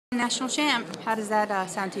national champ. How does that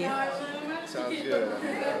sound to you? Sounds good. I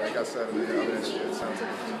mean, like I said in the other interview, it sounds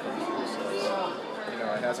like a dream come true. So,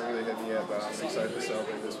 it hasn't really hit me yet, but I'm excited to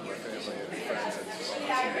celebrate this with my family and friends and all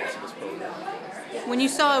my teammates in this program. When you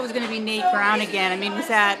saw it was going to be Nate Brown again, I mean, was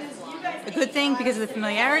that a good thing because of the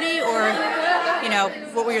familiarity, or,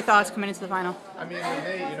 what were your thoughts coming into the final? I mean, with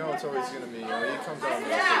Nate, it's always going to be, he comes out and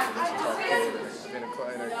he's a tough kid and a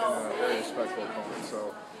very respectful opponent.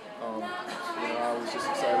 So, I was just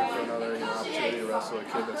excited for another opportunity to wrestle a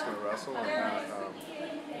kid that's going to wrestle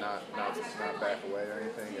and not back away or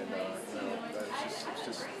anything. And it's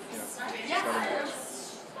just another match.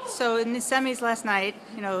 So in the semis last night,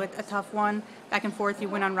 a tough one, back and forth. You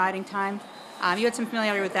went on riding time. You had some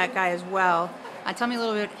familiarity with that guy as well. Tell me a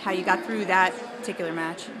little bit how you got through that particular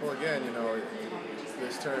match. Well, again,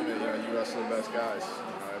 this tournament, you wrestle the best guys,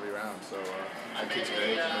 every round. So I kicked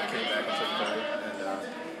Gabe, and I came back and took third,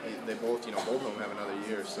 and they both, both of them have another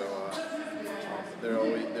year. So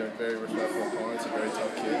they're very respectful opponents and very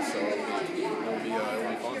tough kids. So it'll be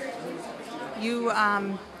fun. You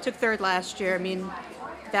took third last year. I mean,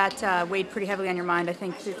 that weighed pretty heavily on your mind, I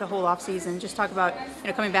think, the whole off season. Just talk about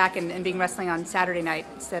coming back and being wrestling on Saturday night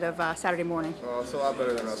instead of Saturday morning. Well, it's a lot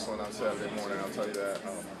better than wrestling on Saturday morning, I'll tell you that.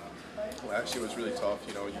 Last year was really tough.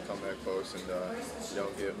 You come back close and you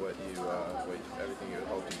don't get what everything you had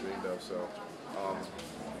hoped and dreamed of. So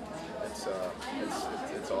it's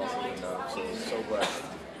awesome, and so blessed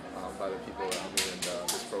by the people around me and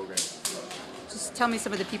this program. Just tell me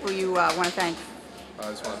some of the people you want to thank. I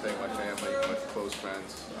just want to thank my family, my close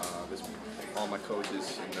friends, all my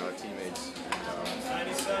coaches and teammates,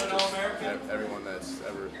 and everyone that's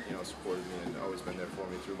ever supported me and always been there for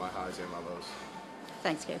me through my highs and my lows.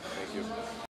 Thanks, Gabe. Thank you.